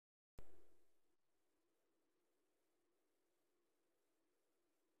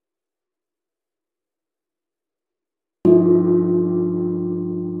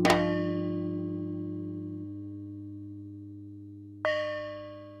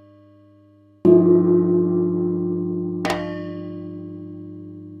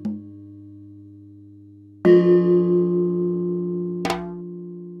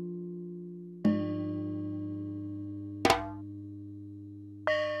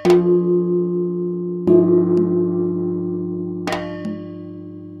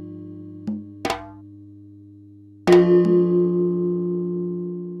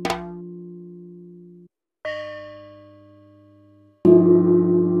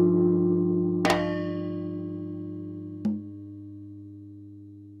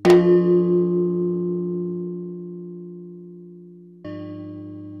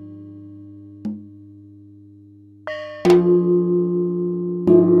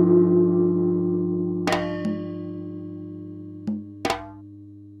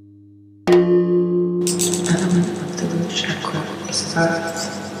Element of the root chakra is earth.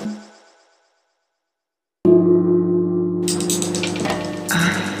 I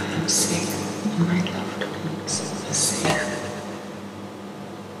am safe, and my loved ones are safe.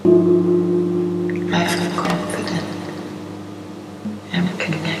 I feel confident and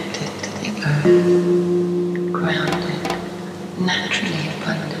connected to the earth, grounded, naturally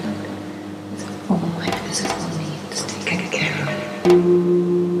abundant, with all my physical needs taken care of.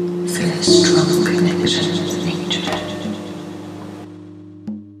 Feel a strong connection with nature.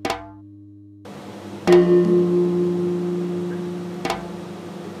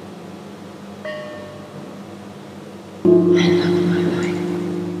 I love my life.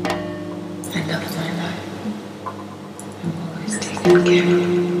 I love my life. I'm always taken care of.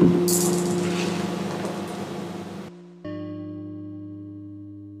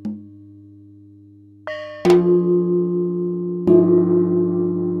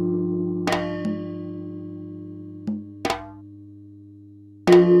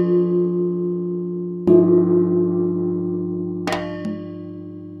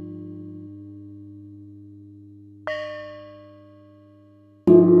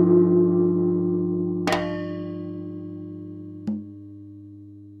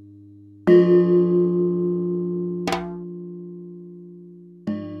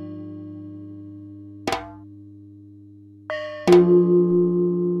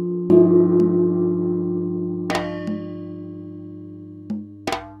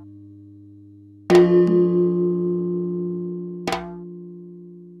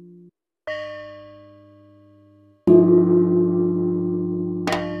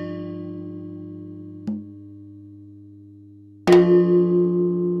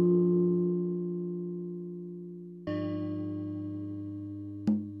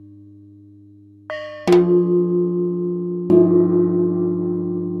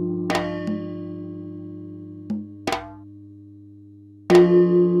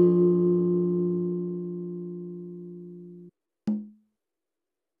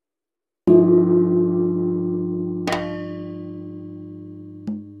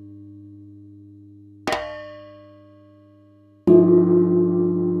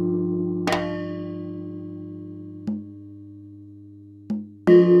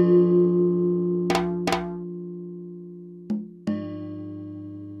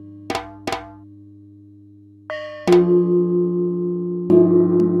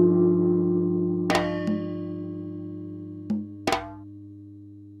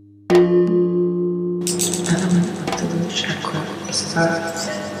 Element of the root chakra is earth.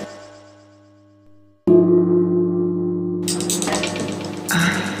 I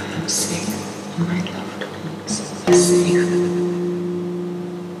am safe, and my loved ones are safe.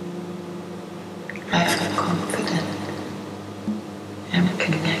 I feel confident and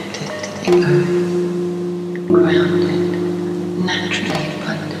connected to the earth, grounded, naturally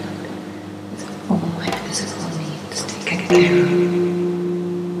abundant, with all my physical needs taken care of.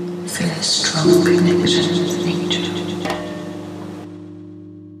 Feel a strong connection with nature.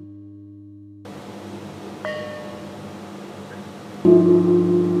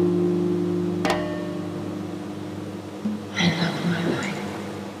 I love my life.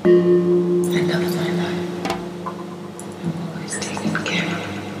 I love my life. I'm always taken care of.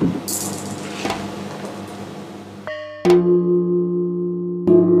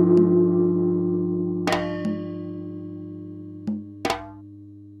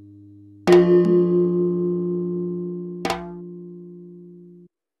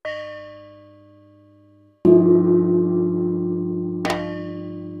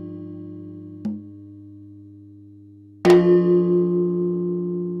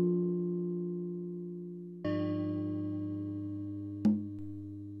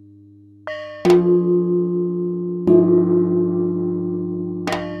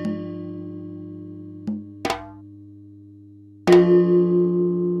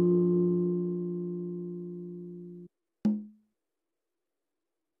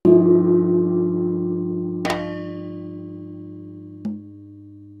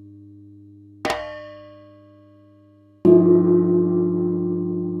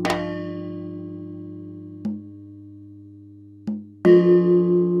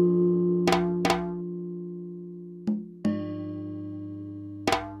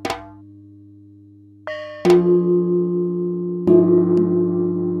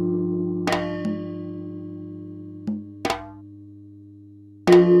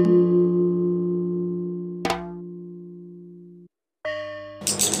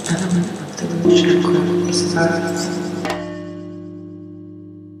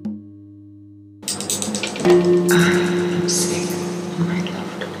 I am safe. My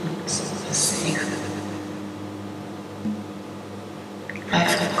loved ones are safe. I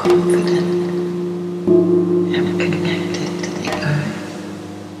feel confident. I'm connected to the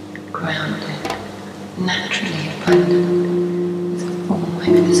earth, grounded, naturally abundant.